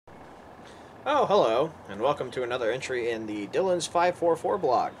Oh, hello, and welcome to another entry in the Dylan's 544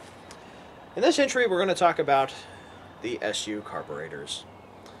 blog. In this entry, we're going to talk about the SU carburetors.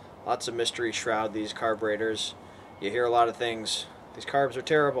 Lots of mystery shroud these carburetors. You hear a lot of things. These carbs are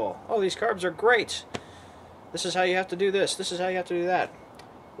terrible. Oh, these carbs are great. This is how you have to do this. This is how you have to do that.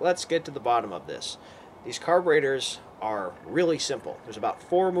 Let's get to the bottom of this. These carburetors are really simple. There's about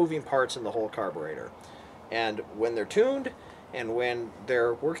 4 moving parts in the whole carburetor. And when they're tuned and when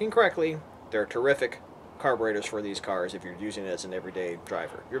they're working correctly, they're terrific carburetors for these cars if you're using it as an everyday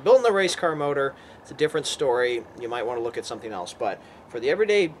driver. If you're building a race car motor, it's a different story. You might want to look at something else. But for the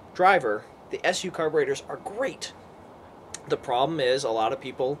everyday driver, the SU carburetors are great. The problem is a lot of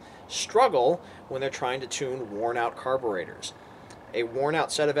people struggle when they're trying to tune worn-out carburetors. A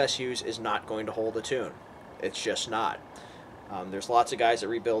worn-out set of SUs is not going to hold a tune. It's just not. There's lots of guys that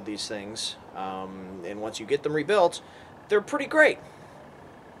rebuild these things, and once you get them rebuilt, they're pretty great.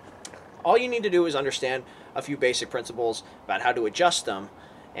 All you need to do is understand a few basic principles about how to adjust them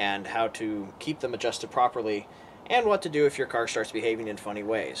and how to keep them adjusted properly and what to do if your car starts behaving in funny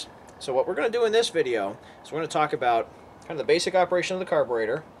ways. So what we're going to do in this video is we're going to talk about kind of the basic operation of the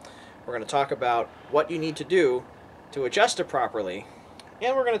carburetor. We're going to talk about what you need to do to adjust it properly,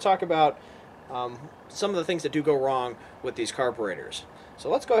 and we're going to talk about some of the things that do go wrong with these carburetors. So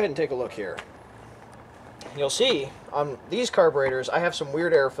let's go ahead and take a look here. You'll see on these carburetors I have some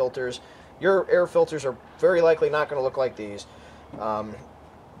weird air filters. Your air filters are very likely not going to look like these.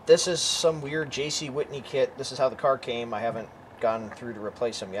 This is some weird J.C. Whitney kit. This is how the car came. I haven't gone through to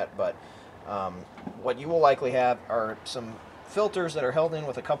replace them yet, but what you will likely have are some filters that are held in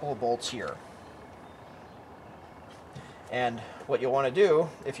with a couple of bolts here. And what you'll want to do,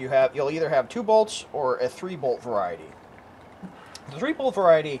 you'll either have 2 bolts or a 3-bolt variety. The 3-bolt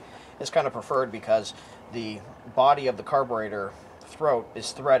variety is kind of preferred because the body of the carburetor throat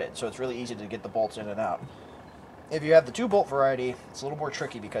is threaded, so it's really easy to get the bolts in and out. If you have the 2-bolt variety, it's a little more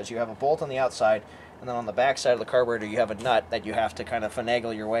tricky because you have a bolt on the outside, and then on the back side of the carburetor you have a nut that you have to kind of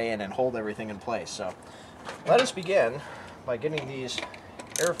finagle your way in and hold everything in place. So let us begin by getting these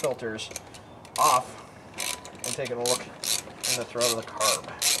air filters off and taking a look in the throat of the carb.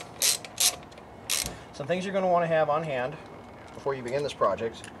 Some things you're going to want to have on hand before you begin this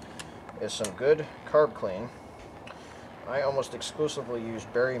project is some good carb clean. I almost exclusively use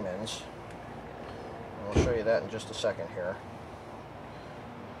Berryman's. I'll show you that in just a second here.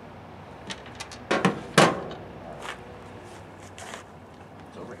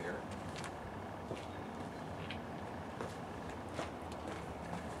 It's over here.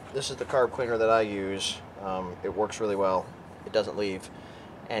 This is the carb cleaner that I use. It works really well. It doesn't leave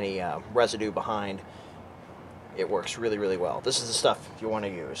any residue behind. It works really, really well. This is the stuff you want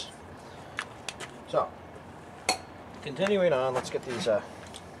to use. So, continuing on, let's get these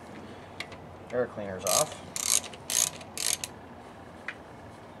air cleaners off.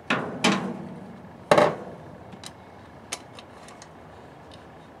 And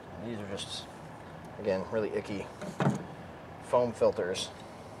these are just, again, really icky foam filters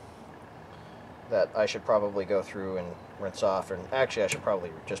that I should probably go through and rinse off, and actually I should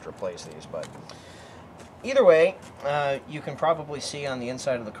probably just replace these, but either way, you can probably see on the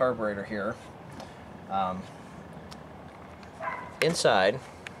inside of the carburetor here, inside,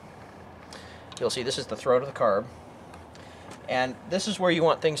 you'll see this is the throat of the carb, and this is where you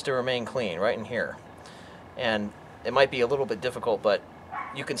want things to remain clean, right in here. And it might be a little bit difficult, but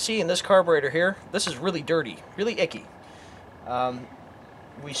you can see in this carburetor here, this is really dirty, really icky.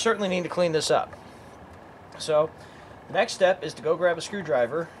 We certainly need to clean this up. So the next step is to go grab a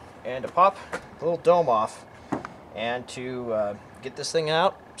screwdriver and to pop the little dome off and to get this thing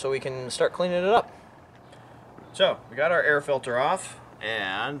out so we can start cleaning it up. So we got our air filter off,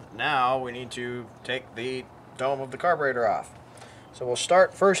 and now we need to take the dome of the carburetor off. So we'll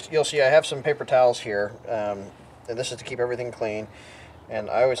start first. You'll see I have some paper towels here, and this is to keep everything clean. And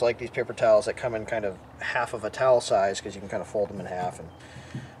I always like these paper towels that come in kind of half of a towel size because you can kind of fold them in half,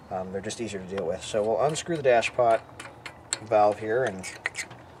 and they're just easier to deal with. So we'll unscrew the dash pot valve here, and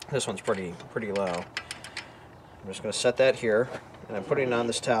this one's pretty low. I'm just going to set that here, and I'm putting it on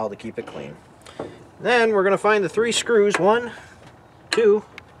this towel to keep it clean. Then we're going to find the 3 screws, 1, 2,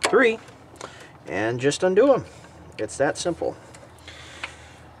 3, and just undo them. It's that simple.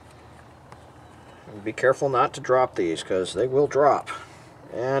 And be careful not to drop these because they will drop,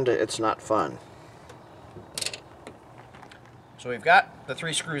 and it's not fun. So we've got the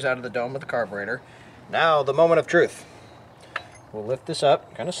 3 screws out of the dome of the carburetor. Now the moment of truth. We'll lift this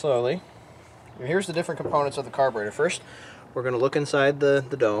up kind of slowly. And here's the different components of the carburetor. First, we're going to look inside the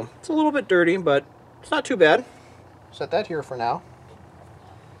dome. It's a little bit dirty, but it's not too bad. Set that here for now.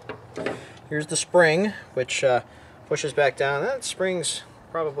 here's the spring, which pushes back down. That spring's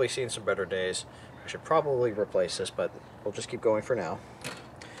probably seen some better days. I should probably replace this, but we'll just keep going for now.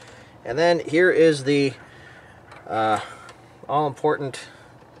 And then here is the all-important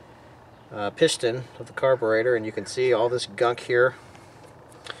piston of the carburetor, and you can see all this gunk here.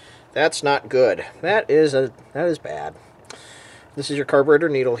 That's not good. That is bad. This is your carburetor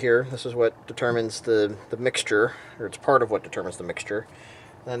needle here. This is what determines the mixture, or it's part of what determines the mixture.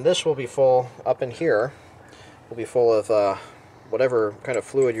 And this will be full up in here. Will be full of whatever kind of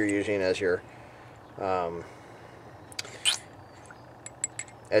fluid you're using as your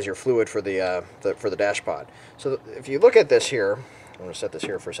fluid for the dash pod. So if you look at this here, I'm going to set this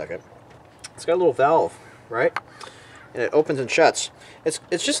here for a second. It's got a little valve, right? And it opens and shuts. It's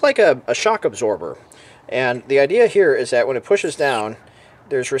just like a shock absorber. And the idea here is that when it pushes down,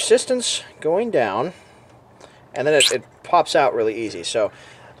 there's resistance going down, and then it pops out really easy. So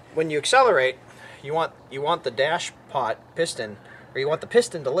when you accelerate, you want the dash pot piston, or you want the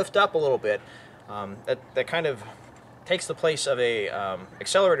piston to lift up a little bit. That kind of takes the place of a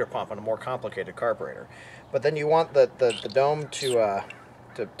accelerator pump on a more complicated carburetor. But then you want the dome to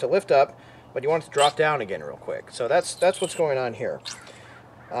lift up, but you want it to drop down again real quick. So that's what's going on here.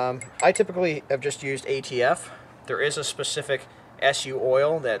 I typically have just used ATF. There is a specific SU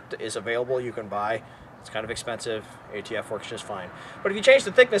oil that is available you can buy. It's kind of expensive. ATF works just fine. But if you change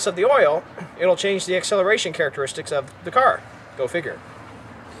the thickness of the oil, it'll change the acceleration characteristics of the car. Go figure.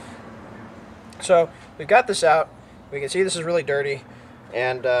 So we've got this out. We can see this is really dirty.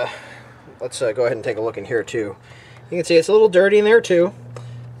 And let's go ahead and take a look in here too. You can see it's a little dirty in there too.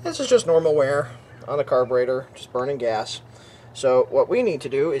 This is just normal wear on the carburetor, just burning gas. So what we need to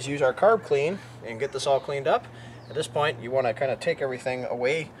do is use our carb clean and get this all cleaned up. At this point, you want to kind of take everything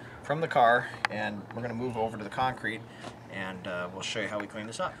away from the car, and we're going to move over to the concrete, and we'll show you how we clean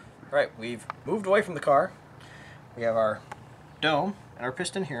this up. All right, we've moved away from the car. We have our dome and our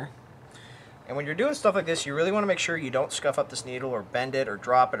piston here. And when you're doing stuff like this, you really want to make sure you don't scuff up this needle or bend it or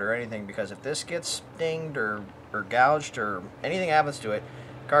drop it or anything, because if this gets dinged or gouged or anything happens to it,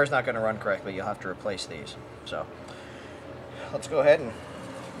 the car's not going to run correctly. You'll have to replace these. So let's go ahead and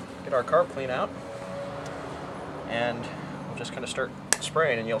get our carb clean out, and we'll just kind of start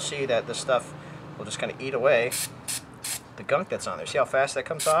spraying, and you'll see that this stuff will just kind of eat away the gunk that's on there. See how fast that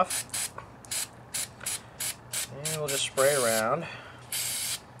comes off? And we'll just spray around.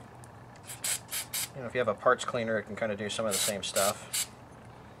 You know, if you have a parts cleaner, it can kind of do some of the same stuff.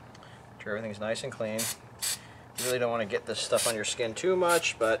 Make sure everything's nice and clean. You really don't want to get this stuff on your skin too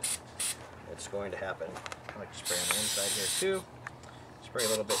much, but it's going to happen. I like to spray on the inside here too. Spray a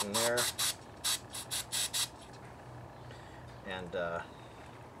little bit in there. And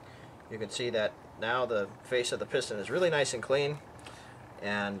you can see that now the face of the piston is really nice and clean,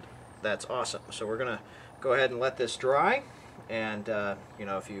 and that's awesome. So we're going to go ahead and let this dry, and you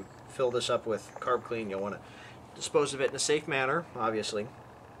know, if you fill this up with carb clean, you'll want to dispose of it in a safe manner, obviously.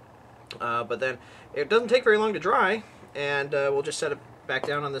 But then it doesn't take very long to dry, and we'll just set it back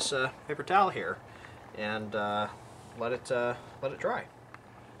down on this paper towel here, and let it dry.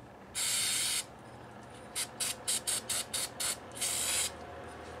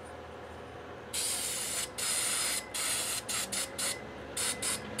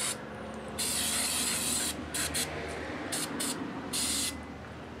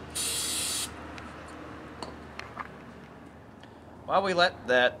 While we let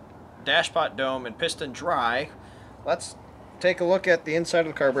that dashpot dome and piston dry, let's take a look at the inside of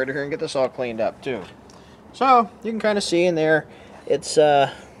the carburetor here and get this all cleaned up too. So you can kind of see in there, it's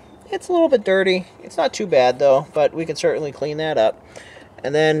a little bit dirty. It's not too bad though, but we can certainly clean that up.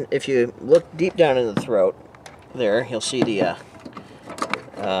 And then if you look deep down in the throat there, you'll see the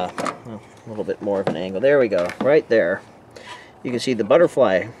a little bit more of an angle. There we go, right there. You can see the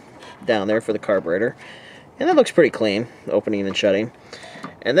butterfly down there for the carburetor. And that looks pretty clean, opening and shutting.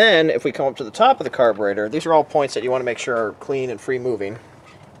 And then if we come up to the top of the carburetor, these are all points that you want to make sure are clean and free moving.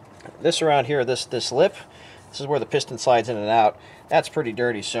 This around here, this lip, this is where the piston slides in and out. That's pretty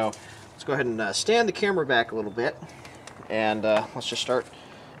dirty, so let's go ahead and stand the camera back a little bit, and let's just start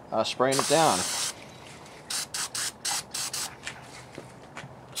spraying it down.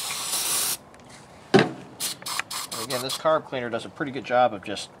 And again, this carb cleaner does a pretty good job of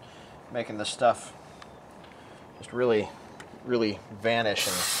just making this stuff just really vanish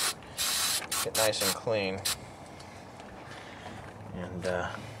and get nice and clean. And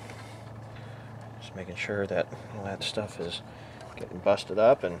just making sure that all that stuff is getting busted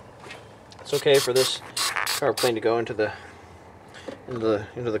up, and it's okay for this carb clean to go into the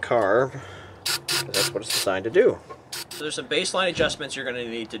car, because that's what it's designed to do. So there's some baseline adjustments you're going to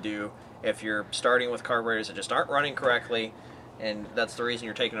need to do if you're starting with carburetors that just aren't running correctly, and that's the reason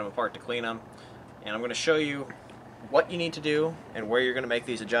you're taking them apart to clean them. And I'm going to show you what you need to do and where you're going to make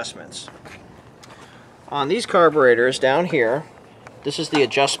these adjustments. On these carburetors down here, this is the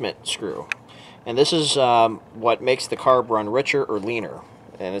adjustment screw. And this is what makes the carb run richer or leaner.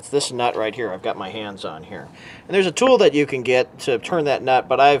 And it's this nut right here I've got my hands on here. And there's a tool that you can get to turn that nut,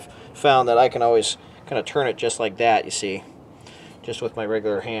 but I've found that I can always kind of turn it just like that, you see, just with my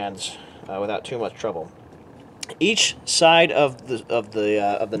regular hands without too much trouble. Each side of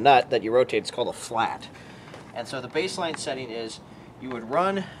the nut that you rotate is called a flat. And so the baseline setting is you would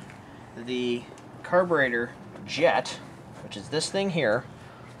run the carburetor jet, which is this thing here,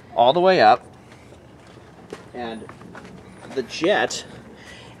 all the way up. And the jet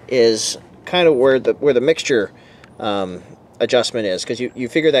is kind of where the mixture adjustment is, because you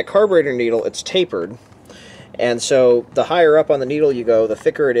figure that carburetor needle, it's tapered, and so the higher up on the needle you go, the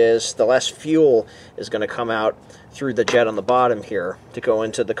thicker it is, the less fuel is going to come out through the jet on the bottom here to go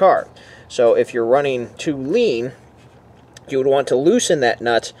into the car. So if you're running too lean, you would want to loosen that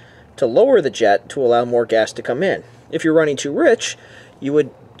nut to lower the jet to allow more gas to come in. If you're running too rich, you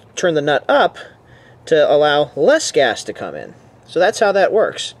would turn the nut up to allow less gas to come in. So that's how that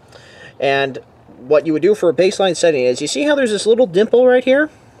works. And what you would do for a baseline setting is, you see how there's this little dimple right here?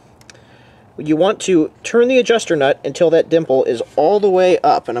 You want to turn the adjuster nut until that dimple is all the way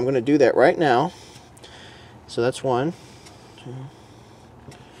up, and I'm going to do that right now. So that's one. Two.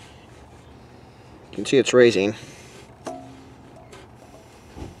 You can see it's raising.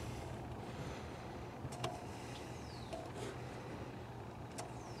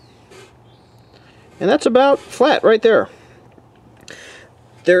 And that's about flat right there.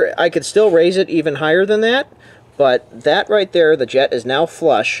 I could still raise it even higher than that, but that right there, the jet is now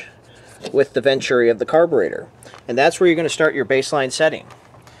flush with the venturi of the carburetor. And that's where you're going to start your baseline setting.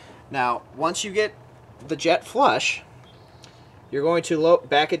 Now, once you get the jet flush, you're going to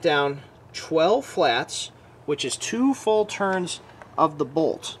back it down 12 flats, which is 2 full turns of the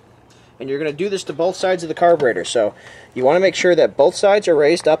bolt. And you're going to do this to both sides of the carburetor. So you want to make sure that both sides are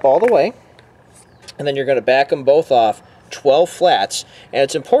raised up all the way, and then you're going to back them both off 12 flats. And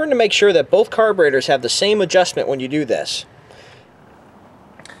it's important to make sure that both carburetors have the same adjustment when you do this.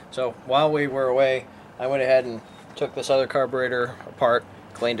 So while we were away, I went ahead and took this other carburetor apart,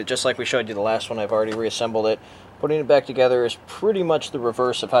 cleaned it just like we showed you the last one. I've already reassembled it. Putting it back together is pretty much the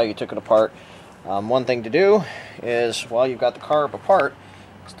reverse of how you took it apart. One thing to do is, while you've got the carb apart,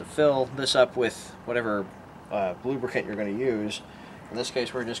 is to fill this up with whatever lubricant you're going to use. In this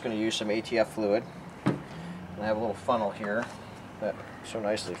case, we're just going to use some ATF fluid. And I have a little funnel here that so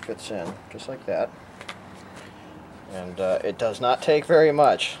nicely fits in, just like that. And it does not take very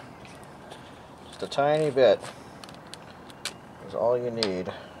much. Just a tiny bit is all you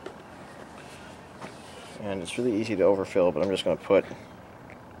need. And it's really easy to overfill, but I'm just going to put...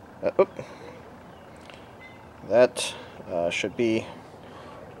 that should be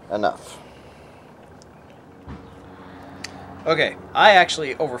enough. Okay, I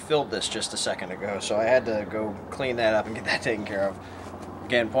actually overfilled this just a second ago, so I had to go clean that up and get that taken care of.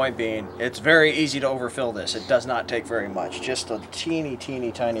 Again, point being, it's very easy to overfill this. It does not take very much, just a teeny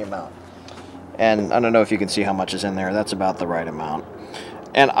tiny amount. And I don't know if you can see how much is in there. That's about the right amount.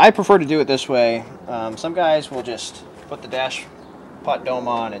 And I prefer to do it this way. Some guys will just put the dash pot dome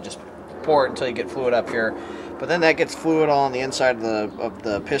on and just pour it until you get fluid up here. But then that gets fluid all on the inside of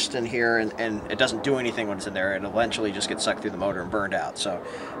the piston here, and it doesn't do anything when it's in there. It eventually just gets sucked through the motor and burned out. So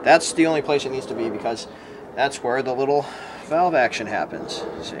that's the only place it needs to be, because that's where the little valve action happens.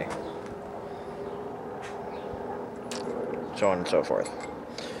 See? So on and so forth.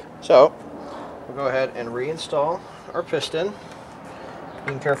 So we'll go ahead and reinstall our piston,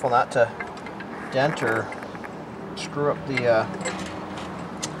 being careful not to dent or screw up the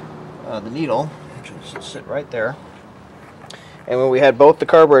needle. Just sit right there. And when we had both the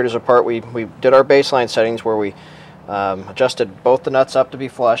carburetors apart, we did our baseline settings where we adjusted both the nuts up to be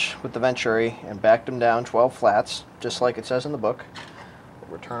flush with the venturi and backed them down 12 flats, just like it says in the book.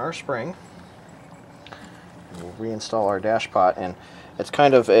 We'll return our spring. We'll reinstall our dash pot, and it's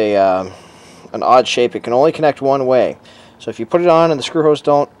kind of an odd shape. It can only connect one way. So if you put it on and the screw holes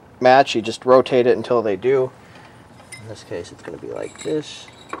don't match, you just rotate it until they do. In this case, it's going to be like this.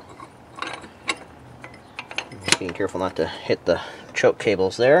 Being careful not to hit the choke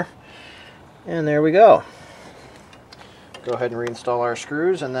cables there. And there we go. Go ahead and reinstall our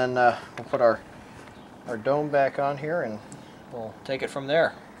screws, and then we'll put our dome back on here, and we'll take it from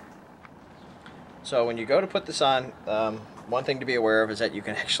there. So when you go to put this on, one thing to be aware of is that you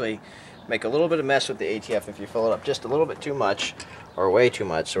can actually make a little bit of mess with the ATF if you fill it up just a little bit too much or way too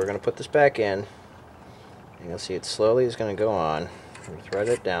much. So we're going to put this back in, and you'll see it slowly is going to go on. Thread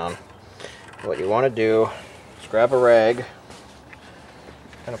it down. What you want to do is grab a rag,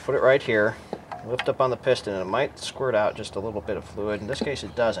 kind of put it right here, lift up on the piston, and it might squirt out just a little bit of fluid. In this case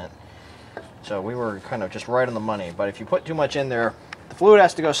it doesn't, so we were kind of just right on the money. But if you put too much in there, the fluid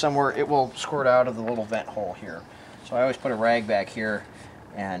has to go somewhere. It will squirt out of the little vent hole here. So I always put a rag back here,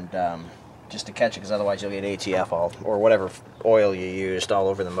 and just to catch it, because otherwise you'll get ATF all, or whatever oil you used, all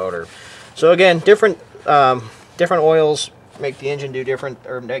over the motor. So again, different oils make the engine do different,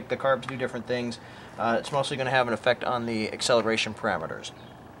 or make the carbs do different things. It's mostly going to have an effect on the acceleration parameters.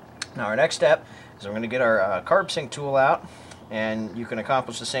 Now our next step is we're going to get our carb sync tool out, and you can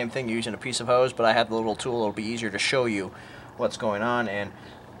accomplish the same thing using a piece of hose, but I have the little tool. It'll be easier to show you what's going on, and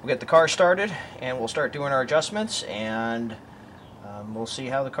we'll get the car started, and we'll start doing our adjustments, and we'll see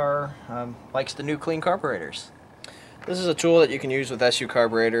how the car likes the new clean carburetors. This is a tool that you can use with SU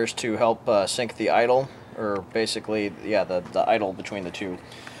carburetors to help sync the idle, or basically, yeah, the idle between the two.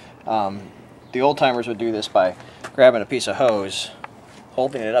 The old timers would do this by grabbing a piece of hose,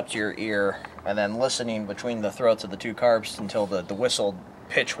 holding it up to your ear, and then listening between the throats of the two carbs until the whistle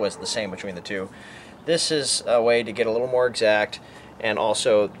pitch was the same between the two. This is a way to get a little more exact, and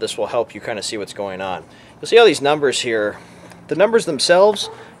also this will help you kind of see what's going on. You'll see all these numbers here. The numbers themselves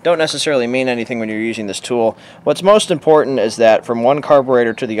don't necessarily mean anything when you're using this tool. What's most important is that from one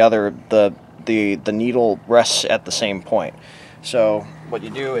carburetor to the other, the needle rests at the same point. So what you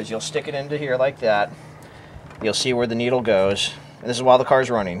do is you'll stick it into here like that. You'll see where the needle goes, and this is while the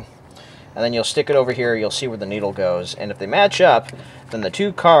car's running. And then you'll stick it over here, you'll see where the needle goes. And if they match up, then the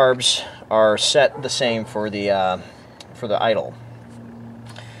two carbs are set the same for the idle.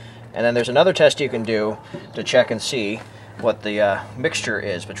 And then there's another test you can do to check and see what the mixture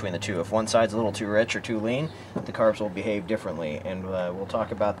is between the two. If one side's a little too rich or too lean, the carbs will behave differently, and we'll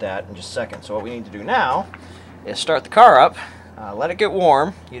talk about that in just a second. So what we need to do now is start the car up, let it get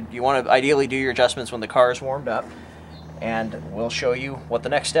warm. You want to ideally do your adjustments when the car is warmed up, and we'll show you what the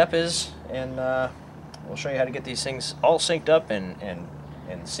next step is, and we'll show you how to get these things all synced up and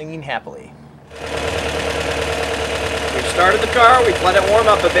singing happily. We've started the car, we've let it warm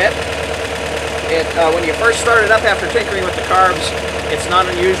up a bit. When you first start it up after tinkering with the carbs, it's not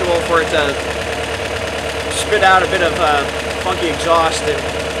unusual for it to spit out a bit of funky exhaust, and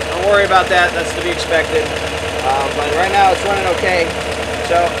don't worry about that, that's to be expected. But right now it's running okay.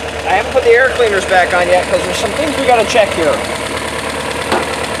 So I haven't put the air cleaners back on yet because there's some things we got to check here.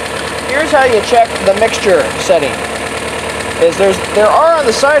 Here's how you check the mixture setting. There are on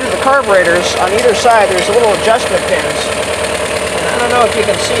the side of the carburetors, on either side, there's a little adjustment pins. And I don't know if you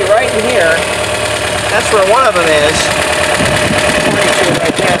can see right in here. That's where one of them is.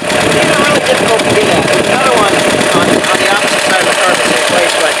 Right there. These are really difficult to get at. There's another one on the opposite side of the car in the same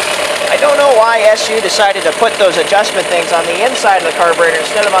place, but I don't know why SU decided to put those adjustment things on the inside of the carburetor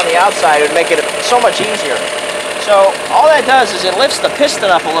instead of on the outside. It would make it so much easier. So all that does is it lifts the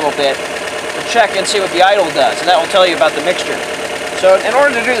piston up a little bit to check and see what the idle does, and that will tell you about the mixture. So in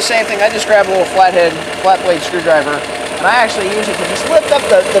order to do the same thing, I just grab a little flat blade screwdriver, and I actually use it to just lift up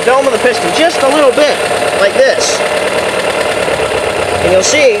the dome of the piston just a little bit, like this. And you'll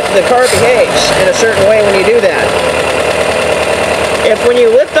see the car behaves in a certain way when you do that. When you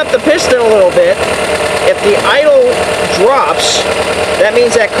lift up the piston a little bit, if the idle drops, that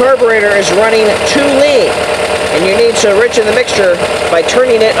means that carburetor is running too lean, and you need to enrich the mixture by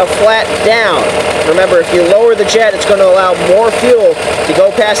turning it a flat down. Remember, if you lower the jet, it's going to allow more fuel to go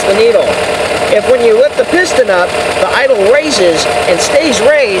past the needle. If when you lift the piston up, the idle raises and stays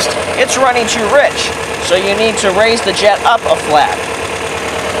raised, it's running too rich. So you need to raise the jet up a flat.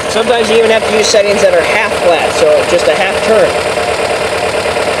 Sometimes you even have to use settings that are half flat, so just a half turn.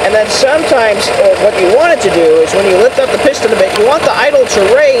 And then sometimes what you want it to do is when you lift up the piston a bit, you want the idle to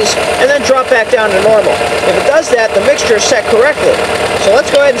raise and then drop back down to normal. If it does that, the mixture is set correctly. So let's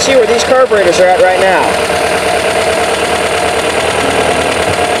go ahead and see where these carburetors are at right now.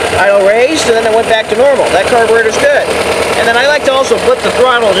 Idle raised, and then it went back to normal. That carburetor's good. And then I like to also flip the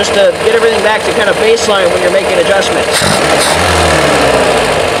throttle just to get everything back to kind of baseline when you're making adjustments.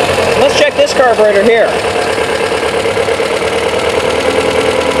 Let's check this carburetor here.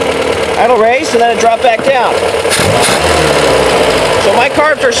 Idle raised, and then it dropped back down. So my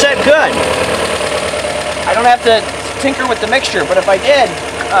carbs are set good. I don't have to tinker with the mixture, but if I did,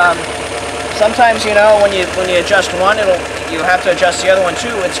 sometimes, you know, when you adjust one, you have to adjust the other one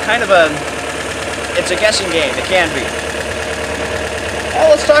too. It's kind of a guessing game. It can be.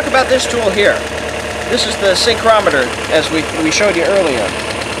 Well, let's talk about this tool here. This is the synchrometer, as we showed you earlier.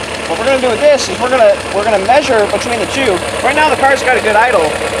 what we're going to do with this is we're going to measure between the two. Right now the car's got a good idle,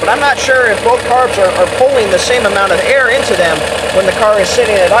 but I'm not sure if both carbs are pulling the same amount of air into them when the car is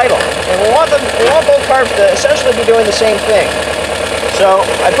sitting at idle. And we want both carbs to essentially be doing the same thing. So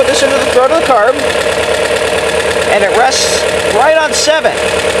I put this into the throat of the carb, and it rests right on 7.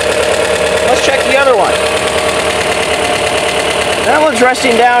 Let's check the other one. That one's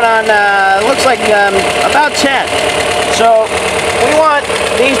resting down on, looks like about 10. So we want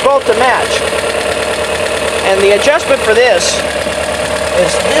these both to match. And the adjustment for this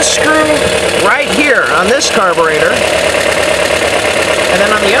is this screw right here on this carburetor. And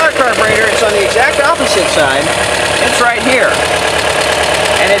then on the other carburetor, it's on the exact opposite side. It's right here.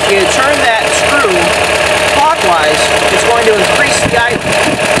 And if you turn that screw clockwise, it's going to increase the idle.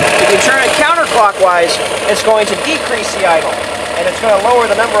 If you turn it counterclockwise, it's going to decrease the idle. And it's going to lower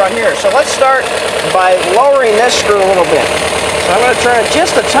the number on here. So let's start by lowering this screw a little bit. So I'm going to turn it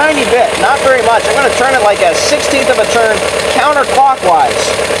just a tiny bit, not very much. I'm going to turn it like a 1/16 of a turn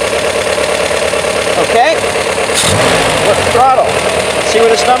counterclockwise. Okay? Flip the throttle. Let's see where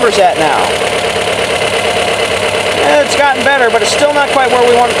this number's at now. It's gotten better, but it's still not quite where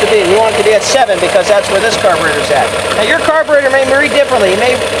we want it to be. We want it to be at 7 because that's where this carburetor's at. Now your carburetor may read differently. It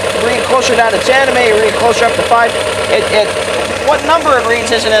may read closer down to 10, it may read closer up to 5. What number it reads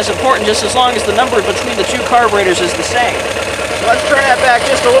isn't as important, just as long as the number between the two carburetors is the same. So let's turn that back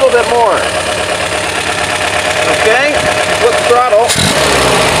just a little bit more. Okay, flip the throttle.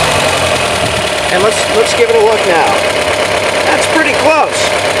 And let's give it a look now. That's pretty close.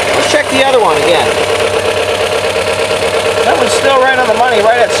 Let's check the other one again. That one's still right on the money,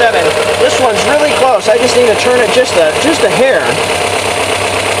 right at 7. This one's really close. I just need to turn it just a hair.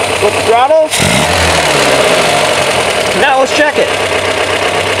 Flip the throttle. Now let's check it.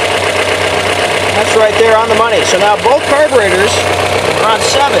 That's right there on the money. So now both carburetors are on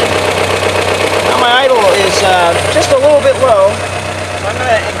 7. Now my idle is just a little bit low. So I'm going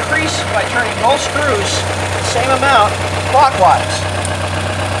to increase by turning both screws the same amount clockwise.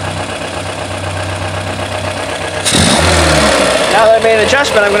 Now that I made an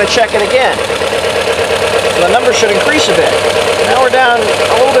adjustment, I'm going to check it again. So the number should increase a bit. Now we're down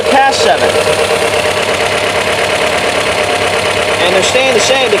a little bit past 7. And they're staying the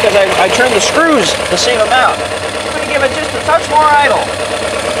same because I turned the screws the same amount. I'm going to give it just a touch more idle.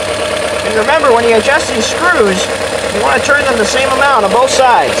 And remember, when you adjust these screws, you want to turn them the same amount on both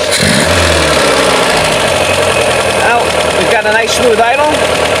sides. Now, we've got a nice smooth idle.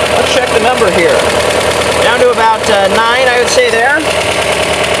 Let's check the number here. Down to about 9, I would say there.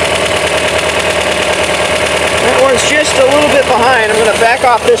 That one's just a little bit behind. I'm going to back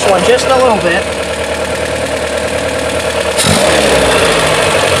off this one just a little bit.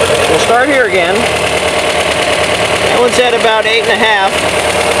 We'll start here again. That one's at about 8.5.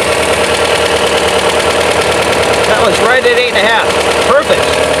 That one's right at 8.5. Perfect.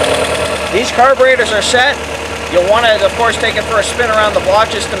 These carburetors are set. You'll want to, of course, take it for a spin around the block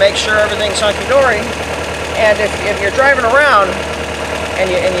just to make sure everything's hunky-dory. And if you're driving around and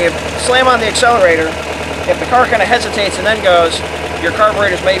you slam on the accelerator, if the car kind of hesitates and then goes, your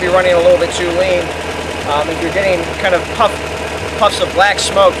carburetors may be running a little bit too lean. If you're getting kind of puffs of black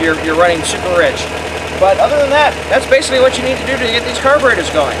smoke, you're running super rich. But other than that, that's basically what you need to do to get these carburetors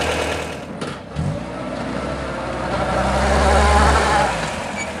going.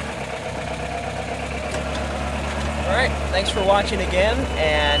 Alright, thanks for watching again,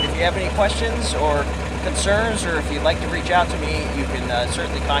 and if you have any questions or concerns, or if you'd like to reach out to me, you can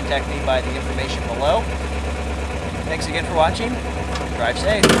certainly contact me by the information below. Thanks again for watching. Drive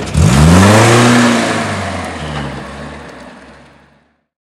safe.